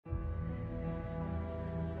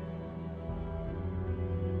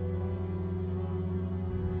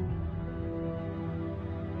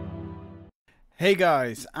Hey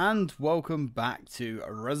guys, and welcome back to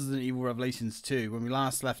Resident Evil Revelations 2. When we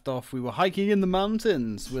last left off, we were hiking in the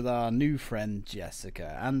mountains with our new friend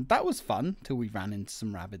Jessica, and that was fun till we ran into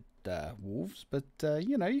some rabid wolves, but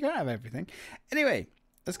you know, you can't have everything. Anyway,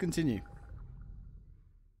 let's continue.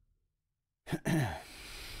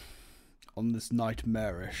 On this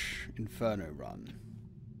nightmarish inferno run.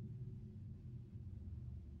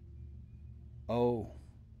 Oh,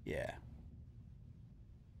 yeah.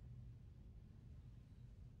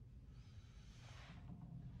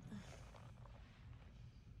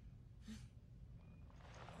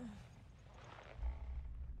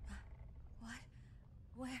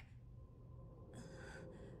 Where?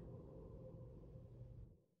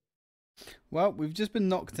 Well, we've just been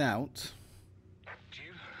knocked out.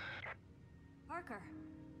 Jill? Parker.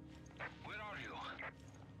 Where are you?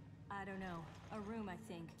 I don't know. A room, I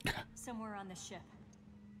think. Somewhere on the ship.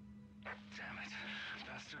 Damn it.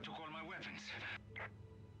 Bastard took all my weapons.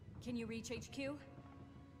 Can you reach HQ? No,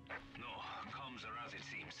 comms are as it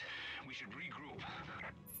seems. We should regroup.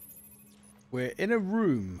 We're in a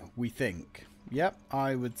room, we think. Yep,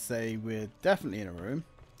 I would say we're definitely in a room.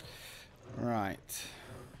 Right.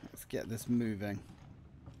 Let's get this moving.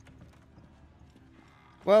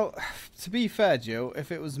 Well, to be fair, Jill, if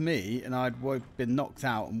it was me and I'd been knocked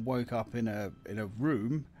out and woke up in a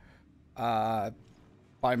room by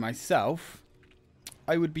myself,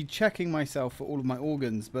 I would be checking myself for all of my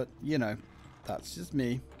organs, but, you know, that's just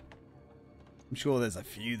me. I'm sure there's a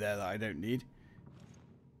few there that I don't need.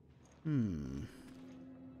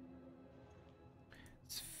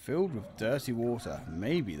 It's filled with dirty water.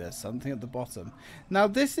 Maybe there's something at the bottom. Now,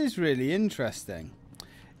 this is really interesting.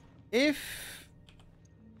 If...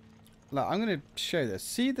 Look, I'm going to show this.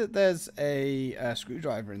 See that there's a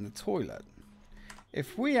screwdriver in the toilet.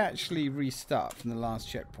 If we actually restart from the last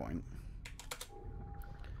checkpoint...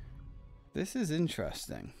 This is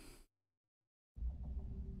interesting.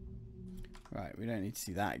 Right, we don't need to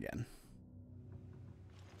see that again.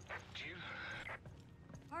 Jill?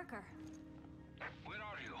 Parker. Where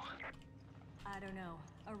are you? I don't know.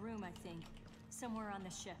 A room, I think. Somewhere on the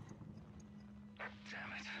ship.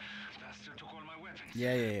 Damn it. Bastard took all my weapons.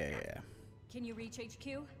 Yeah. Can you reach HQ?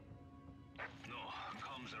 No,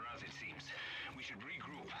 comms are as it seems. We should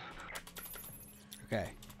regroup. Okay,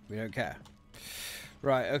 we don't care.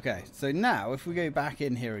 Right, okay. So now, if we go back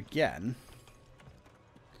in here again...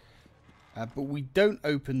 but we don't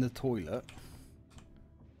open the toilet.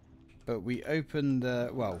 But we open the...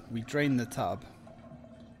 Well, we drain the tub.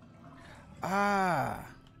 Ah!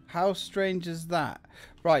 How strange is that?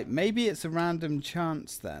 Right, maybe it's a random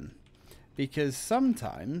chance then. Because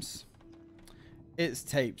sometimes it's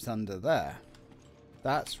taped under there.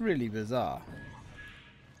 That's really bizarre.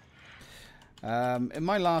 In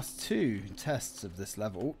my last two tests of this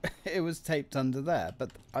level, it was taped under there,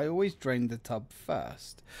 but I always drained the tub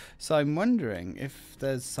first. So I'm wondering if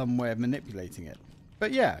there's some way of manipulating it.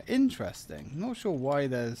 But yeah, interesting. Not sure why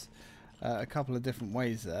there's a couple of different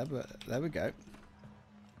ways there, but there we go.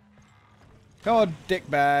 God,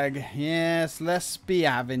 dickbag. Yes, let's be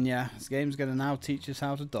having ya. This game's going to now teach us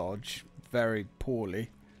how to dodge. Very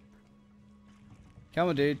poorly. Come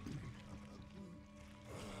on, dude.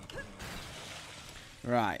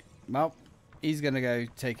 Right, well, he's going to go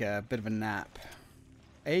take a bit of a nap.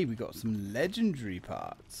 Hey, we got some legendary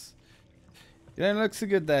parts. You don't look so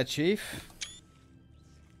good there, Chief.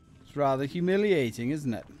 It's rather humiliating,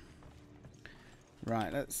 isn't it?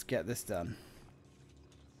 Right, let's get this done.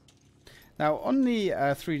 Now, on the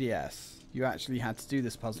 3DS, you actually had to do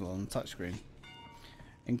this puzzle on the touchscreen,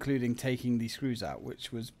 including taking the screws out,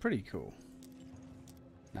 which was pretty cool.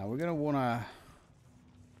 Now, we're going to want to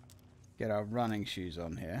get our running shoes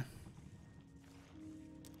on here.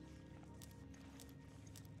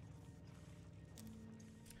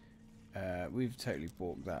 We've totally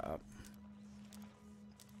balked that up.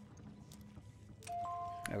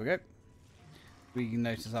 There we go. We can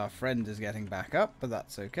notice our friend is getting back up, but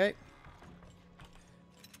that's okay.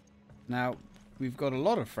 Now, we've got a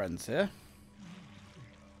lot of friends here.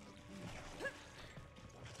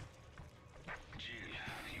 Jill,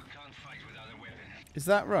 you can't fight without a weapon. Is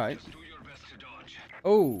that right? Just do your best to dodge.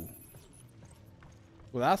 Oh.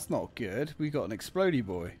 Well, that's not good. We got an explodey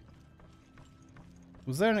boy.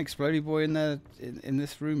 Was there an explodey boy in there in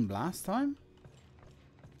this room last time?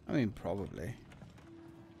 I mean, probably.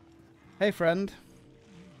 Hey, friend.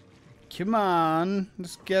 Come on.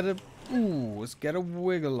 Let's get a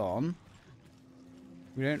wiggle on.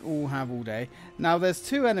 We don't all have all day. Now, there's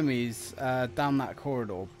two enemies down that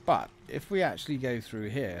corridor, but if we actually go through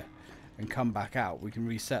here and come back out, we can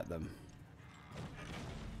reset them.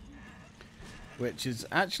 which is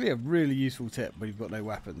actually a really useful tip when you've got no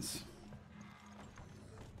weapons.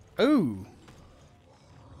 Ooh!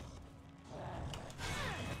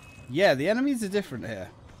 Yeah, the enemies are different here.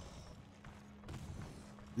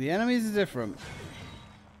 The enemies are different.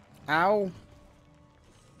 Ow.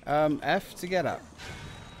 F to get up.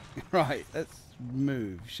 Right, let's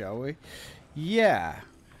move, shall we? Yeah.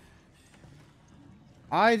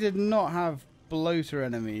 I did not have bloater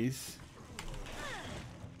enemies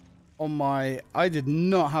on my... I did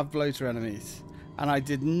not have bloater enemies. And I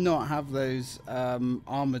did not have those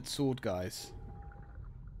armored sword guys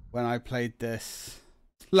when I played this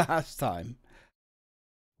last time.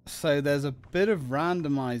 So there's a bit of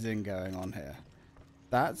randomizing going on here.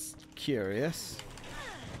 That's curious.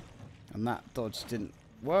 And that dodge didn't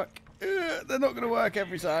work. Ugh, they're not going to work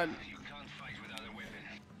every time.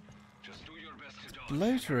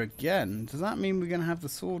 Bloater again? Does that mean we're going to have the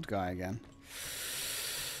sword guy again?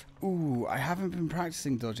 Ooh, I haven't been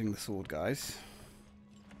practicing dodging the sword guys.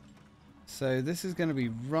 So this is going to be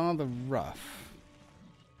rather rough.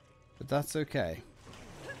 But that's okay.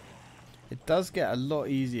 It does get a lot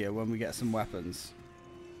easier when we get some weapons.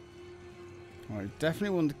 I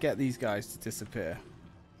definitely want to get these guys to disappear.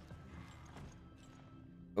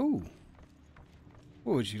 Ooh.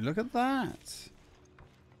 Oh, would you look at that?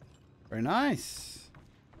 Very nice.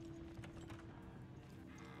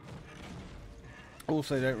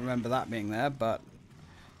 Also don't remember that being there, but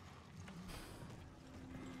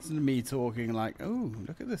this is me talking like, oh,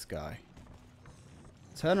 look at this guy.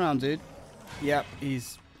 Turn around, dude. Yep,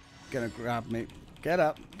 he's gonna grab me. Get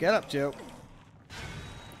up, Jill.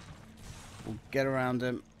 We'll get around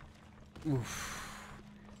him. Oof.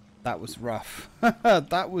 That was rough.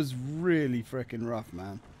 That was really freaking rough,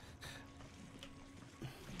 man.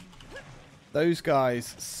 Those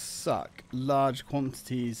guys suck large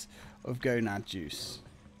quantities of gonad juice.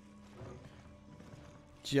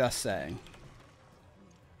 Just saying.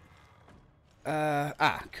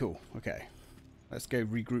 Cool. Okay. Let's go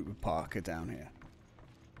regroup with Parker down here.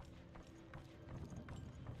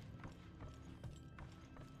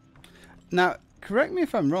 Now, correct me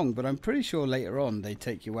if I'm wrong, but I'm pretty sure later on they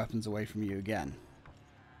take your weapons away from you again.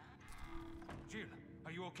 Jill,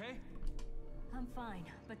 are you okay? I'm fine,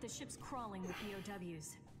 but the ship's crawling with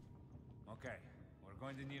POWs. Okay, we're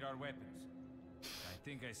going to need our weapons. I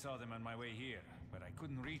think I saw them on my way here, but I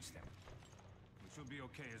couldn't reach them. We should be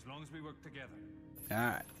okay as long as we work together.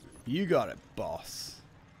 Alright, you got it, boss.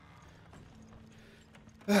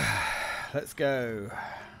 Let's go.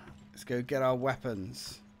 Let's go get our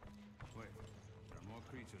weapons. Wait, there are more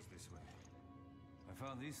creatures this way. I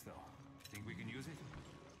found this though. Think we can use it?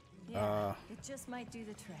 Yeah, it just might do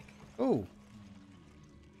the trick. Oh.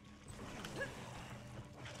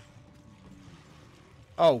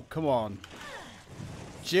 Oh, come on.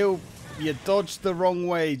 Jill, you dodged the wrong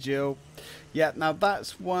way, Jill. Yeah, now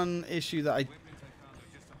that's one issue that I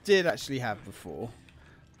did actually have before.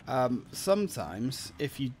 Sometimes,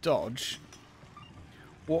 if you dodge,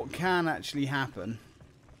 what can actually happen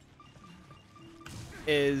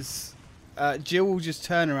is Jill will just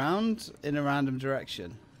turn around in a random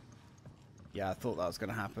direction. Yeah, I thought that was going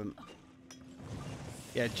to happen.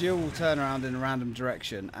 Yeah, Jill will turn around in a random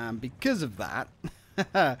direction, and because of that,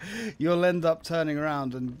 you'll end up turning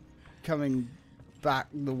around and coming back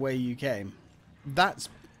the way you came. That's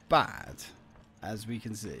bad, as we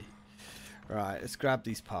can see. Right, let's grab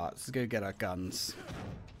these parts. Let's go get our guns.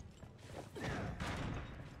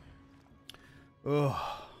 Ugh.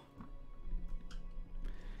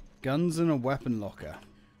 Guns and a weapon locker.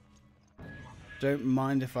 Don't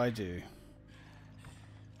mind if I do.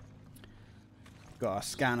 Got our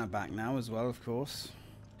scanner back now as well, of course.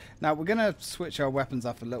 Now, we're going to switch our weapons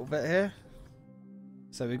up a little bit here.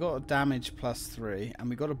 So we've got a damage +3, and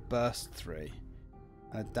we've got a burst 3.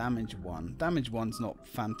 Damage 1. Damage 1's not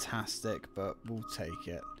fantastic, but we'll take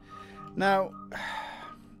it. Now,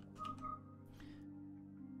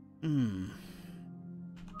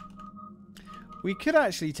 we could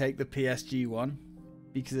actually take the PSG one,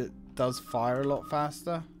 because it does fire a lot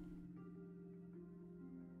faster.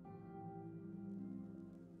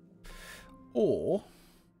 Or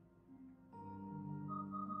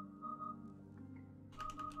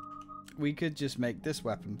we could just make this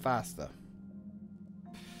weapon faster.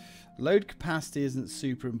 Load capacity isn't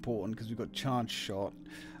super important because we've got charge shot.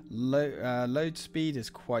 Load speed is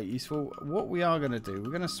quite useful. What we are going to do, we're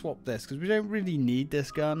going to swap this because we don't really need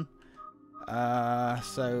this gun.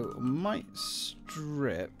 So might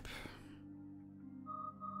strip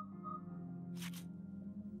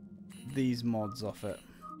these mods off it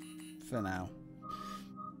for now.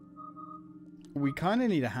 We kind of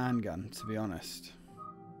need a handgun, to be honest.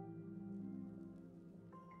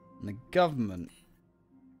 And the government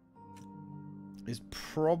is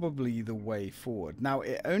probably the way forward. Now,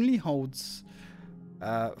 it only holds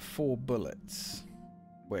 4 bullets,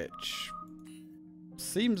 which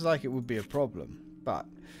seems like it would be a problem. But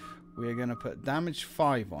we're going to put damage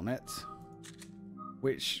 5 on it,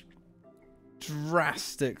 which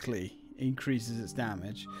drastically increases its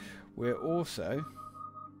damage. We're also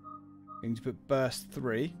going to put burst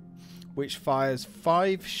 3, which fires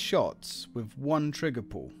 5 shots with 1 trigger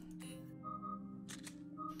pull.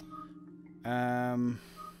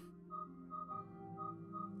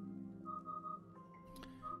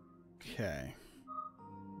 Okay.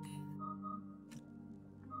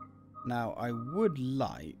 Now I would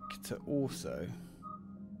like to also,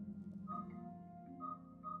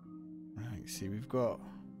 right, see, we've got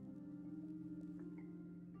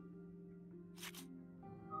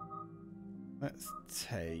let's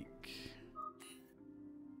take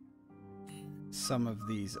some of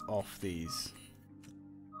these off these.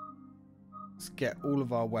 Let's get all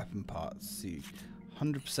of our weapon parts. See,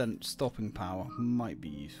 100% stopping power might be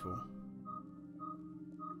useful.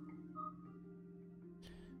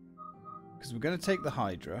 Because we're going to take the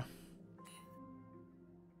Hydra.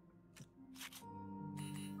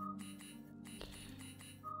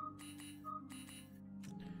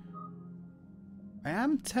 I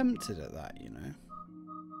am tempted at that, you know.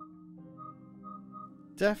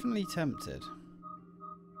 Definitely tempted.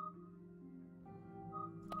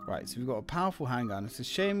 Right, so we've got a powerful handgun. It's a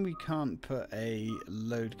shame we can't put a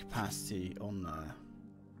load capacity on there.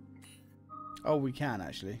 Oh, we can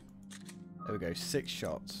actually. There we go, 6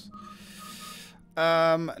 shots.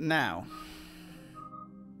 Now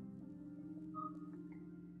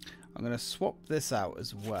I'm going to swap this out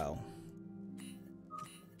as well.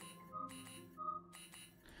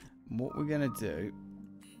 And what we're going to do,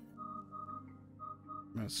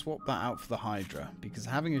 I'm going to swap that out for the Hydra, because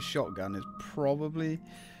having a shotgun is probably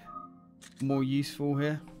more useful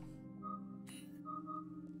here.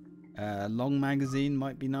 Long magazine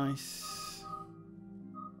might be nice.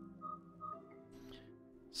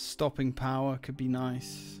 Stopping power could be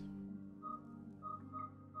nice.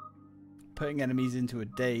 Putting enemies into a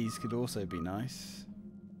daze could also be nice.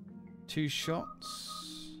 2 shots.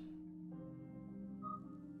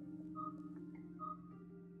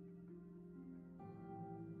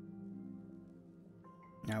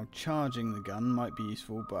 Now charging the gun might be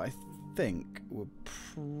useful, but I think we're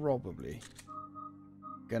probably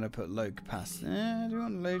going to put load capacity. Do we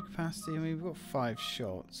want load capacity? I mean, we've got 5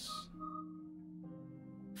 shots.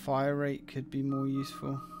 Fire rate could be more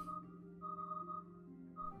useful.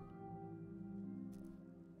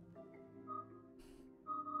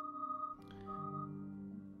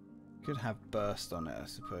 Could have burst on it, I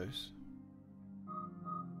suppose.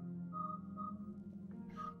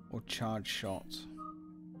 Or charge shot.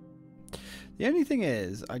 The only thing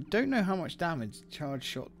is, I don't know how much damage charge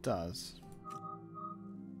shot does.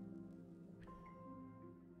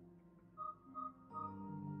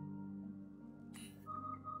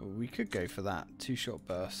 We could go for that 2-shot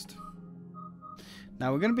burst.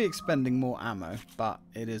 Now we're going to be expending more ammo, but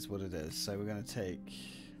it is what it is. So we're going to take.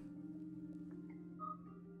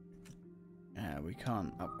 Yeah, we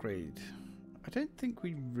can't upgrade. I don't think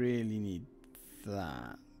we really need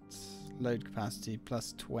that. Load capacity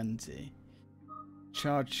plus 20.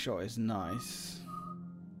 Charge shot is nice.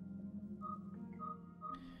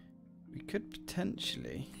 We could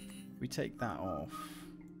potentially. We take that off.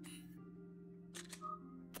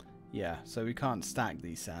 Yeah, so we can't stack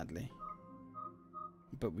these, sadly.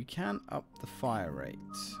 But we can up the fire rate,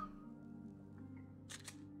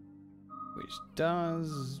 which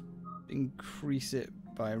does increase it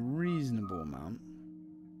by a reasonable amount.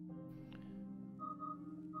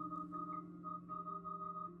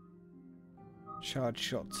 Charge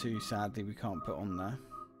shot 2, sadly, we can't put on there.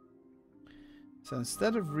 So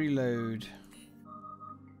instead of reload,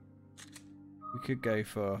 we could go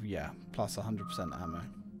for, yeah, plus 100% ammo.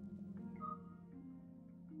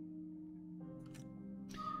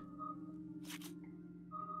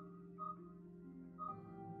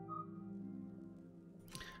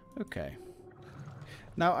 Okay.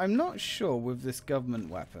 Now, I'm not sure with this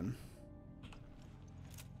government weapon.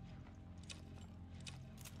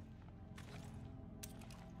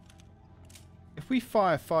 If we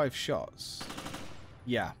fire 5 shots,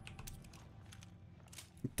 yeah.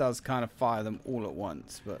 It does kind of fire them all at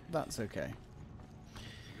once, but that's okay.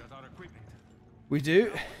 You got our equipment. We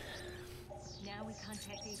do. Now we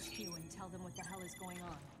contact HQ and tell them what the hell is going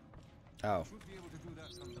on. Oh. Should be able to do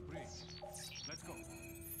that from the bridge. Let's go.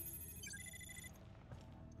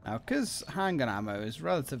 Now, because handgun ammo is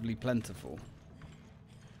relatively plentiful,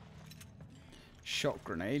 shot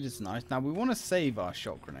grenade is nice. Now we want to save our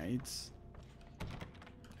shot grenades.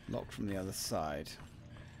 Locked from the other side.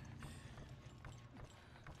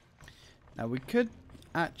 Now we could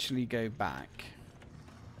actually go back.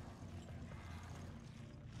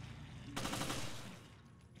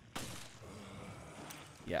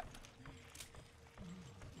 Yeah.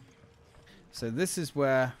 So this is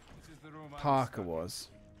where Parker was.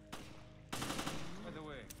 By the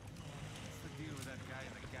way, what's the deal with that guy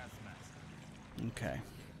in the gas mask? Okay.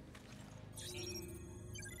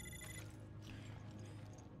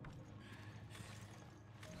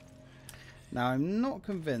 Now I'm not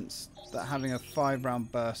convinced that having a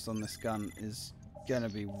 5-round burst on this gun is gonna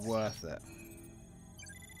be worth it.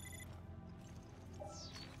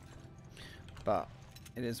 But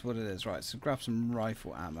it is what it is. Right, so grab some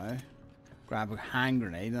rifle ammo. Grab a hand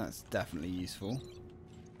grenade, that's definitely useful.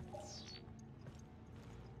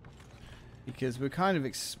 Because we're kind of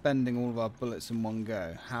expending all of our bullets in one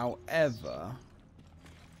go. However,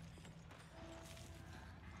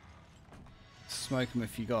 smoke them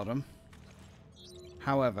if you got them.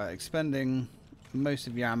 However, expending most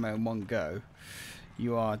of your ammo in one go,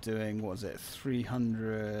 you are doing, what is it,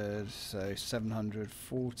 300, so 700,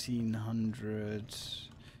 1400.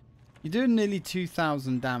 You're doing nearly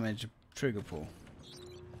 2000 damage trigger pull.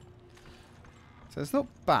 So it's not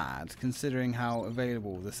bad considering how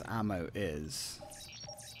available this ammo is.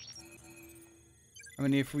 I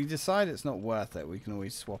mean, if we decide it's not worth it, we can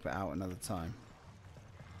always swap it out another time.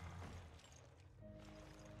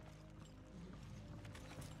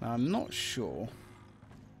 Now, I'm not sure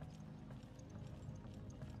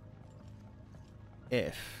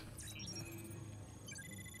if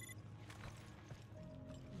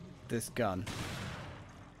this gun,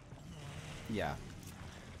 yeah, I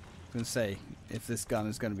was going to say if this gun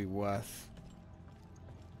is going to be worth,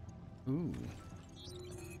 ooh,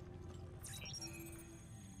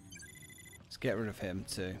 let's get rid of him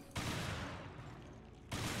too.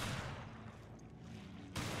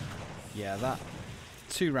 Yeah, that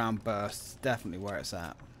 2-round burst, definitely where it's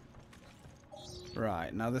at.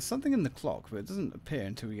 Right, now there's something in the clock, but it doesn't appear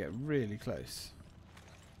until we get really close.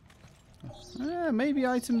 Maybe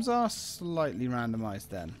items are slightly randomized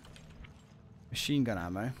then. Machine gun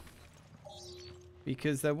ammo.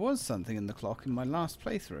 Because there was something in the clock in my last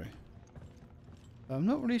playthrough. But I'm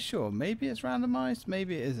not really sure. Maybe it's randomized,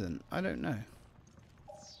 maybe it isn't. I don't know.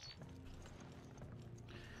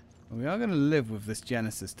 We are going to live with this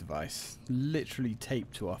Genesis device, literally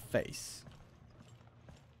taped to our face.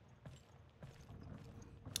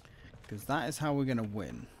 Because that is how we're going to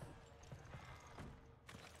win.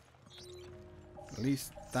 At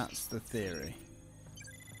least that's the theory.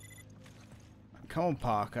 Come on,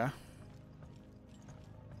 Parker.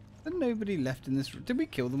 There's nobody left in this room. Did we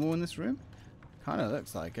kill them all in this room? Kind of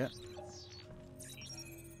looks like it.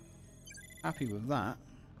 Happy with that.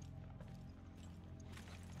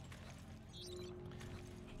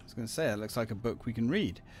 I was going to say, it looks like a book we can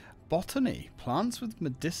read. Botany, Plants with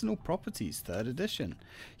Medicinal Properties, 3rd edition.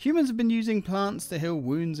 Humans have been using plants to heal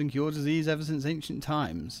wounds and cure disease ever since ancient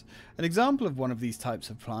times. An example of one of these types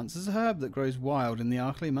of plants is a herb that grows wild in the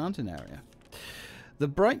Arklay mountain area. The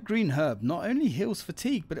bright green herb not only heals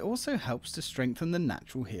fatigue, but it also helps to strengthen the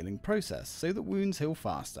natural healing process so that wounds heal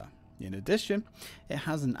faster. In addition, it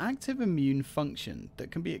has an active immune function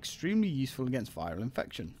that can be extremely useful against viral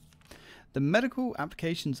infection. The medical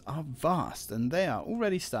applications are vast and they are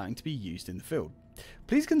already starting to be used in the field.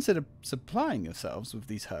 Please consider supplying yourselves with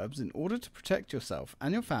these herbs in order to protect yourself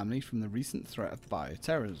and your family from the recent threat of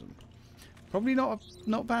bioterrorism. Probably not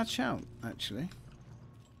a bad shout, actually.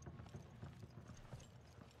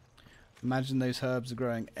 Imagine those herbs are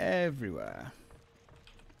growing everywhere.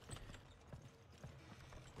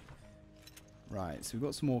 Right, so we've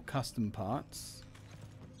got some more custom parts.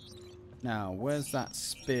 Now, where's that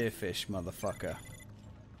spearfish motherfucker?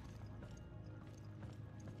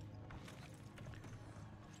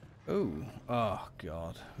 Ooh. Oh,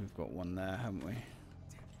 God. We've got one there, haven't we?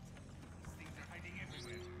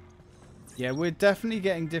 Yeah, we're definitely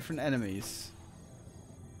getting different enemies.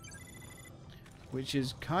 Which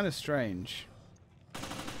is kind of strange.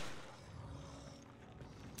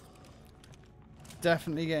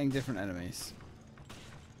 Definitely getting different enemies.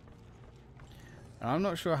 And I'm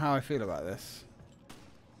not sure how I feel about this.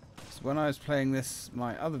 So when I was playing this,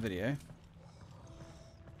 my other video,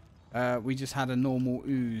 we just had a normal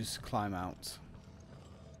ooze climb out.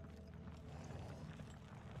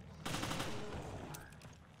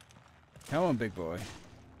 Come on, big boy.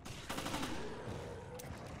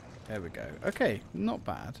 There we go. Okay, not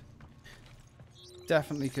bad.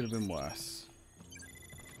 Definitely could have been worse.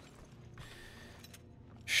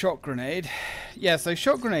 Shot grenade. Yeah, so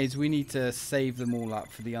shot grenades, we need to save them all up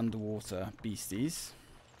for the underwater beasties.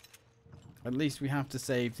 At least we have to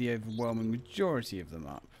save the overwhelming majority of them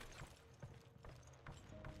up.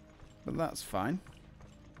 But that's fine.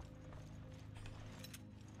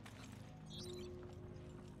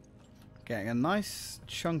 Getting a nice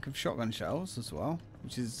chunk of shotgun shells as well,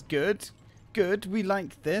 which is good. Good, we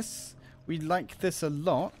like this. We like this a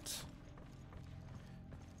lot.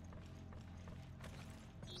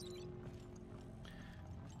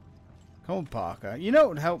 Come on, Parker. You know what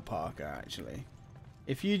would help Parker, actually?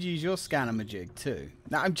 If you'd use your scanner majig too.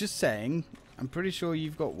 Now, I'm just saying, I'm pretty sure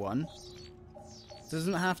you've got one. It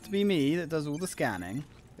doesn't have to be me that does all the scanning.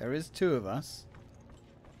 There is two of us.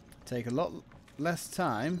 Take a lot less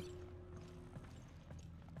time.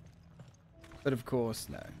 But of course,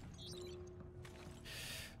 no.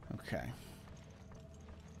 Okay.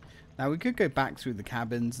 Now, we could go back through the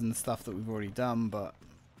cabins and the stuff that we've already done, but,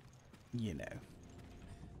 you know.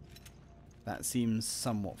 That seems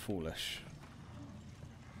somewhat foolish.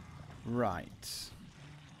 Right.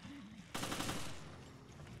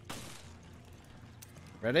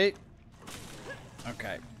 Ready?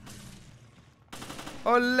 Okay.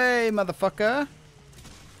 Ole, motherfucker!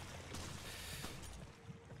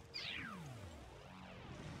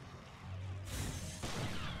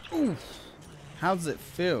 Ooh! How does it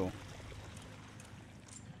feel?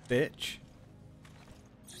 Bitch.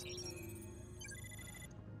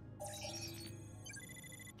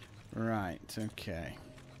 Right, okay.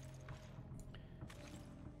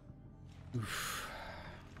 Oof.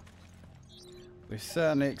 We're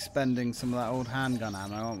certainly expending some of that old handgun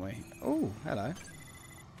ammo, aren't we? Oh, hello.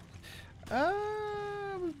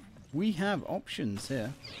 We have options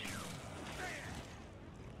here.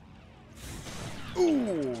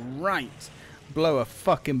 Ooh, right. Blow a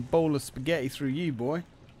fucking bowl of spaghetti through you, boy.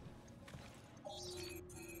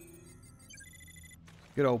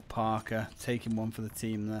 Good old Parker, taking one for the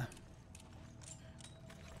team there.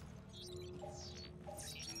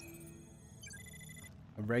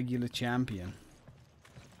 A regular champion.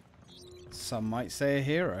 Some might say a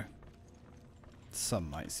hero.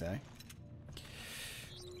 Some might say.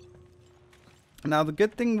 Now, the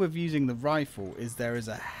good thing with using the rifle is there is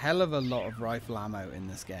a hell of a lot of rifle ammo in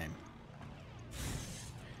this game.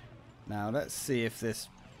 Now, let's see if this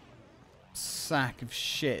sack of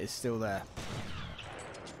shit is still there.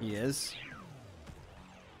 He is.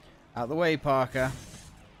 Out the way, Parker.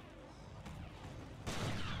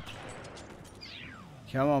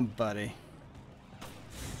 Come on, buddy.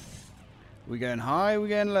 We going high, we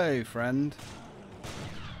going low, friend?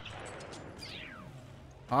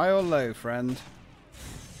 High or low, friend?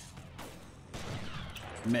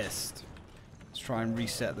 Missed. Let's try and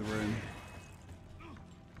reset the room.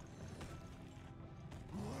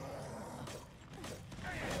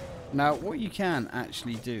 Now, what you can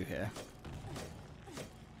actually do here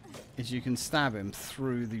is you can stab him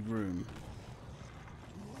through the room.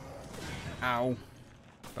 Ow.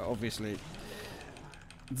 But obviously,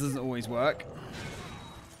 it doesn't always work.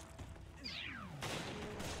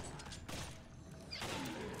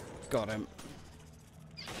 Got him.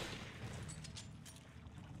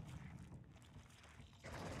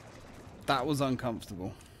 That was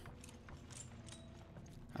uncomfortable.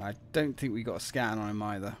 I don't think we got a scan on him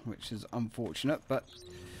either, which is unfortunate, but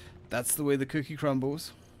that's the way the cookie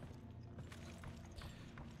crumbles.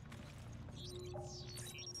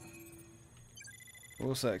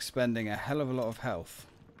 Also expending a hell of a lot of health.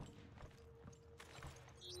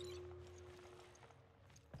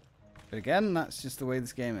 But again, that's just the way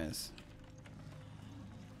this game is.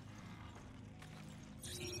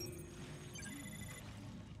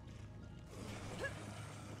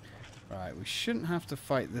 Right, we shouldn't have to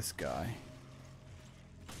fight this guy.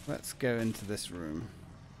 Let's go into this room.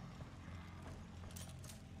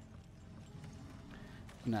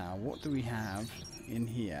 Now, what do we have in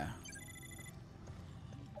here?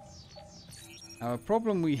 Now, a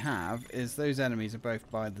problem we have is those enemies are both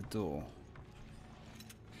by the door.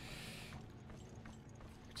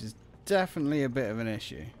 Which is definitely a bit of an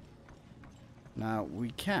issue. Now, we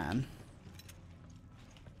can...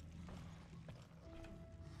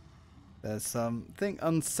 There's something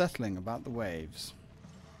unsettling about the waves.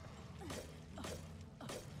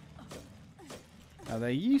 Now, there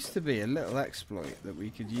used to be a little exploit that we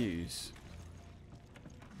could use.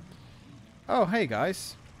 Oh, hey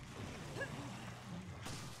guys.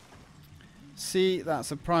 See,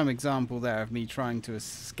 that's a prime example there of me trying to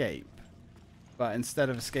escape. But instead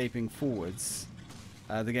of escaping forwards,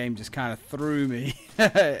 the game just kind of threw me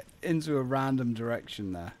into a random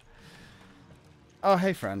direction there. Oh,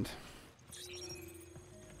 hey friend.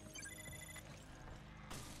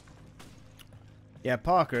 Yeah,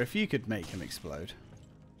 Parker, if you could make him explode.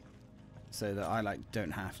 So that I, like,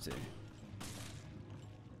 don't have to.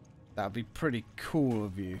 That would be pretty cool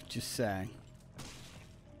of you, just saying.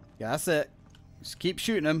 Yeah, that's it. Just keep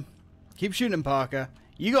shooting him. Keep shooting him, Parker.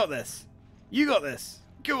 You got this. You got this.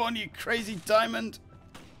 Go on, you crazy diamond.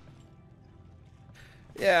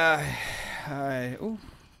 Yeah. Oh,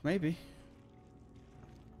 maybe.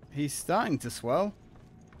 He's starting to swell.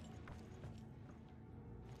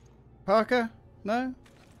 Parker? No?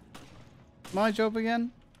 My job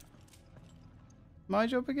again? My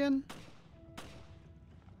job again?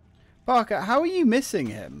 Parker, how are you missing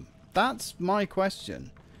him? That's my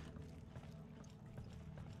question.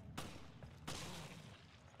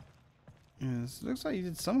 Yes, looks like you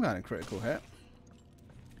did some kind of critical hit.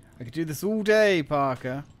 I could do this all day,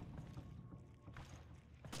 Parker.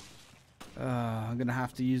 I'm going to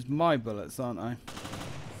have to use my bullets, aren't I?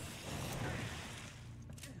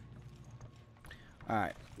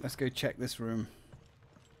 Alright, let's go check this room.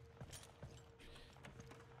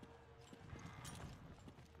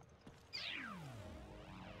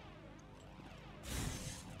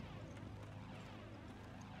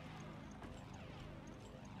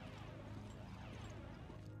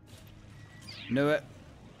 Knew it.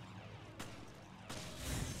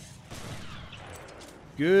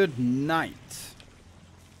 Good night.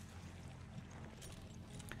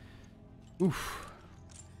 Oof.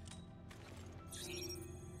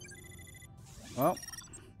 Well,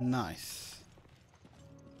 nice.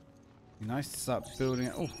 Be nice to start building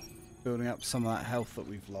up, building up some of that health that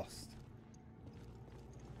we've lost.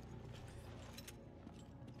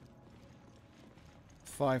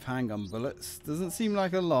 Five handgun bullets. Doesn't seem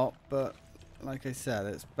like a lot, but like I said,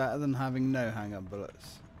 it's better than having no handgun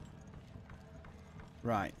bullets.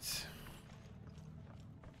 Right.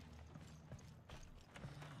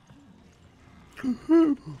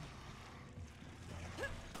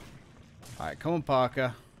 Alright, come on,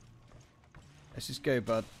 Parker. Let's just go,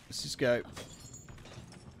 bud. Let's just go.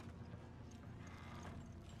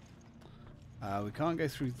 We can't go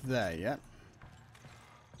through there yet.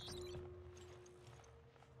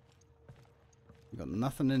 We've got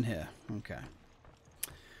nothing in here. Okay.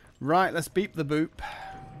 Right, let's beep the boop.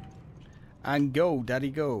 And go, daddy,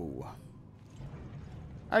 go.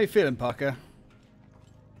 How you feeling, Parker?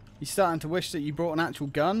 You starting to wish that you brought an actual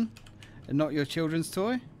gun and not your children's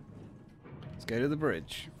toy? Let's go to the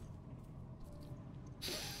bridge.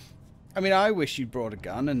 I mean, I wish you'd brought a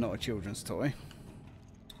gun and not a children's toy.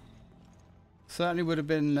 Certainly would have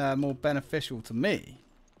been more beneficial to me.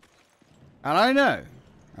 And I know,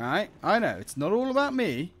 alright? I know, it's not all about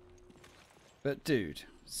me. But dude,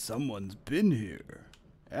 someone's been here.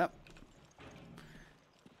 Yep.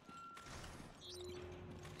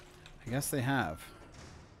 I guess they have.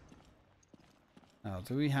 Now,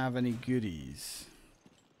 do we have any goodies?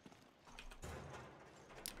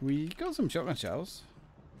 We got some shotgun shells.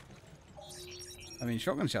 I mean,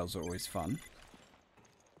 shotgun shells are always fun.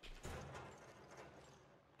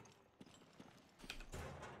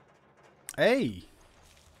 Hey!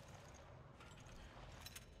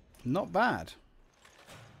 Not bad.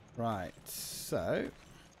 Right, so...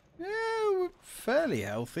 yeah, we're fairly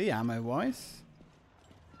healthy ammo-wise.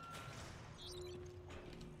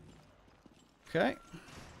 Okay.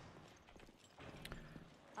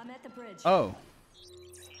 I'm at the bridge. Oh.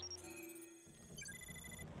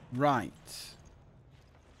 Right.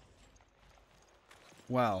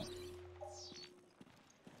 Well.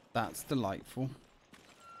 That's delightful.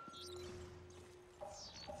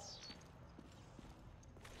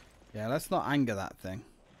 Yeah, let's not anger that thing.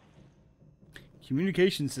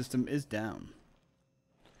 Communication system is down.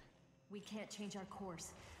 We can't change our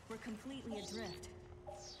course. We're completely adrift.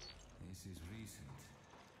 This is recent.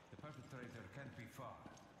 The perpetrator can't be far.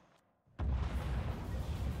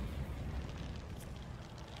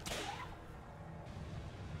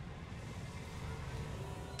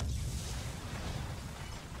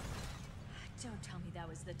 Don't tell me that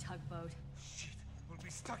was the tugboat. Shit, we'll be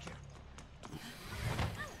stuck here.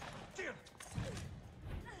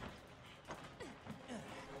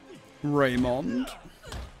 Raymond.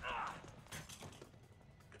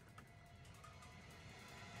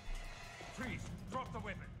 Freeze! Drop the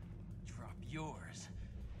weapon! Drop yours,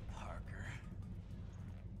 Parker.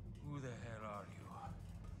 Who the hell are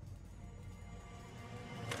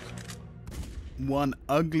you? One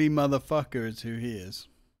ugly motherfucker is who he is.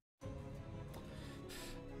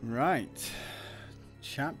 Right.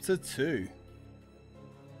 Chapter 2.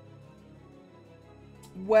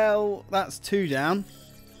 Well, that's 2 down.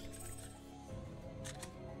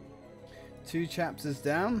 2 chapters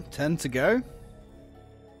down. 10 to go.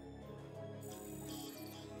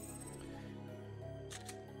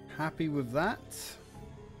 happy with that.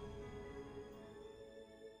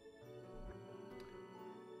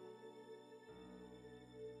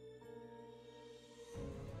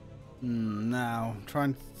 Now, I'm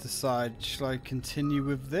trying to decide, shall I continue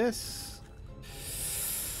with this?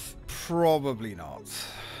 Probably not.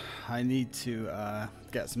 I need to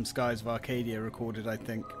get some Skies of Arcadia recorded, I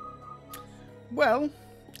think. Well,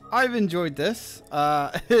 I've enjoyed this.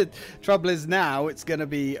 Trouble is now it's going to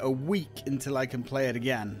be a week until I can play it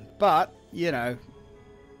again. But, you know,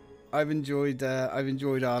 I've enjoyed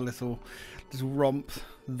our little romp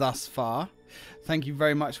thus far. Thank you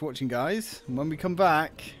very much for watching, guys. And when we come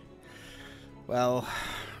back, well,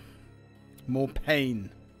 more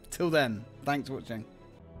pain. Till then, thanks for watching.